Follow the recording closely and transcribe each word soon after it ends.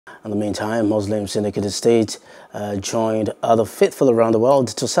In the meantime, Muslims in Ekiti State joined other faithful around the world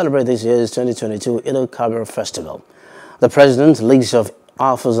to celebrate this year's 2022 Eid El Kabir festival. The President, leagues of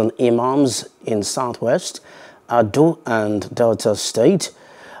Hafez and Imams in Southwest, Ado and Delta State,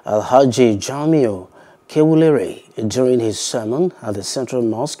 Al-Haji Jamio Kewulere, during his sermon at the Central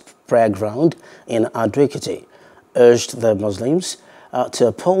Mosque prayer ground in Ekiti, urged the Muslims to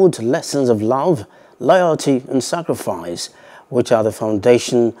uphold lessons of love, loyalty and sacrifice, which are the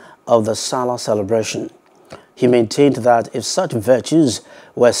foundation of the Sallah celebration. He maintained that if such virtues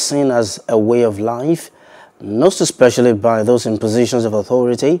were seen as a way of life, most especially by those in positions of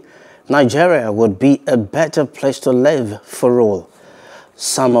authority, Nigeria would be a better place to live for all.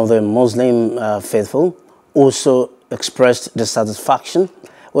 Some of the Muslim faithful also expressed dissatisfaction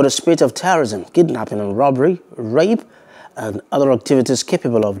with the spate of terrorism, kidnapping and robbery, rape, and other activities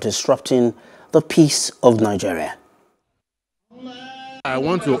capable of disrupting the peace of Nigeria. I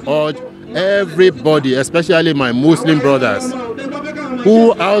want to urge everybody, especially my Muslim brothers,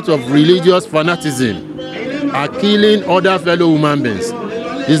 who out of religious fanaticism are killing other fellow human beings.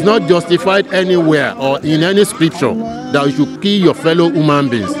 It's not justified anywhere or in any scripture that you should kill your fellow human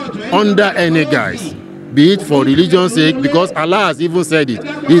beings under any guise, be it for religion's sake, because Allah has even said it.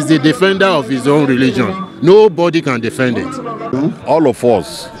 He's the defender of his own religion. Nobody can defend it. All of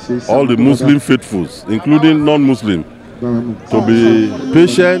us, all the Muslim faithfuls, including non-Muslim, to be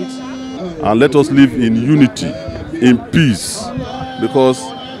patient and let us live in unity, in peace, because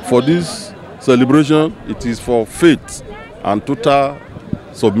for this celebration, it is for faith and total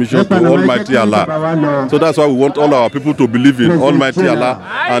submission to Almighty Allah. So that's why we want all our people to believe in Almighty Allah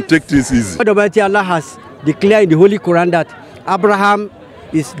and take things easy. Almighty Allah has declared in the Holy Quran that Abraham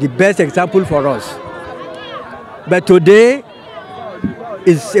is the best example for us. But today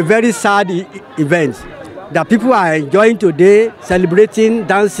is a very sad event that people are enjoying today, celebrating,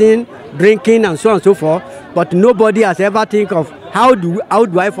 dancing, drinking, and so on and so forth. But nobody has ever think of how do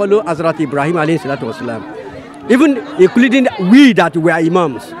I follow Hazrat Ibrahim alayhi salatu wasalam. Even including we that were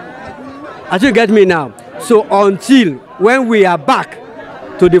imams. As you get me now. So until when we are back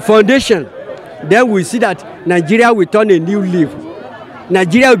to the foundation, then we see that Nigeria will turn a new leaf.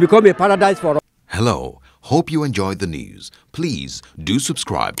 Nigeria will become a paradise for us. Hello. Hope you enjoyed the news. Please do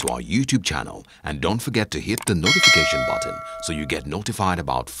subscribe to our YouTube channel and don't forget to hit the notification button so you get notified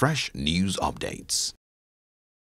about fresh news updates.